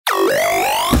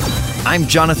I'm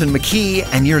Jonathan McKee,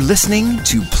 and you're listening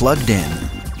to Plugged In.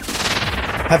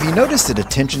 Have you noticed that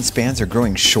attention spans are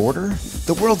growing shorter?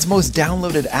 The world's most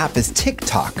downloaded app is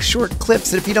TikTok, short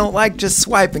clips that if you don't like, just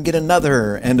swipe and get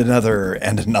another and another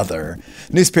and another.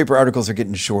 Newspaper articles are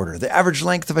getting shorter. The average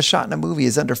length of a shot in a movie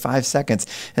is under 5 seconds,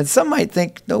 and some might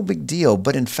think no big deal,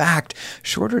 but in fact,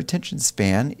 shorter attention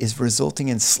span is resulting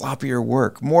in sloppier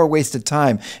work, more wasted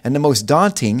time, and the most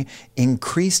daunting,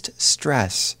 increased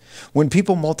stress. When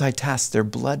people multitask, their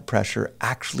blood pressure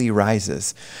actually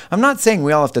rises. I'm not saying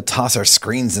we all have to toss our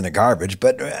screens in the garbage,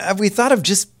 but have we thought of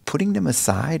just putting them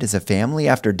aside as a family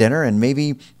after dinner and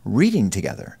maybe reading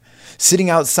together? Sitting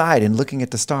outside and looking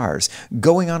at the stars,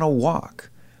 going on a walk.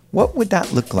 What would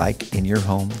that look like in your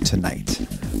home tonight?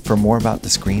 For more about the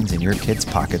screens in your kids'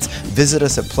 pockets, visit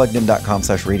us at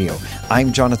pluggedin.com/radio.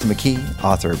 I'm Jonathan McKee,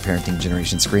 author of Parenting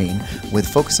Generation Screen, with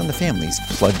Focus on the Family's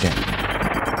Plugged In.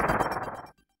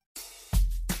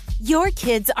 Your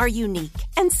kids are unique,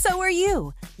 and so are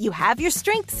you. You have your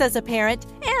strengths as a parent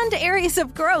and areas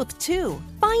of growth, too.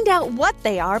 Find out what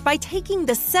they are by taking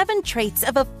the 7 Traits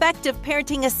of Effective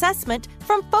Parenting Assessment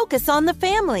from Focus on the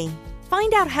Family.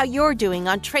 Find out how you're doing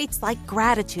on traits like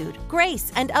gratitude,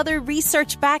 grace, and other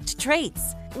research-backed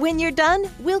traits. When you're done,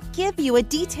 we'll give you a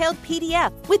detailed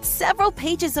PDF with several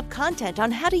pages of content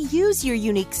on how to use your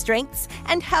unique strengths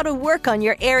and how to work on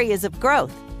your areas of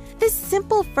growth. This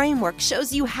simple framework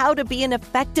shows you how to be an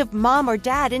effective mom or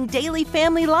dad in daily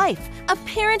family life, a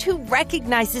parent who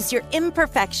recognizes your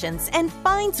imperfections and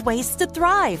finds ways to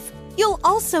thrive. You'll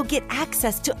also get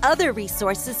access to other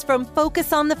resources from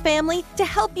Focus on the Family to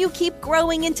help you keep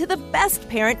growing into the best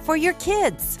parent for your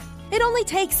kids. It only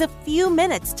takes a few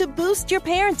minutes to boost your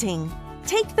parenting.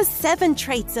 Take the 7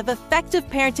 Traits of Effective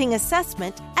Parenting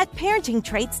Assessment at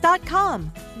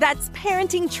parentingtraits.com. That's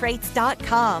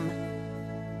parentingtraits.com.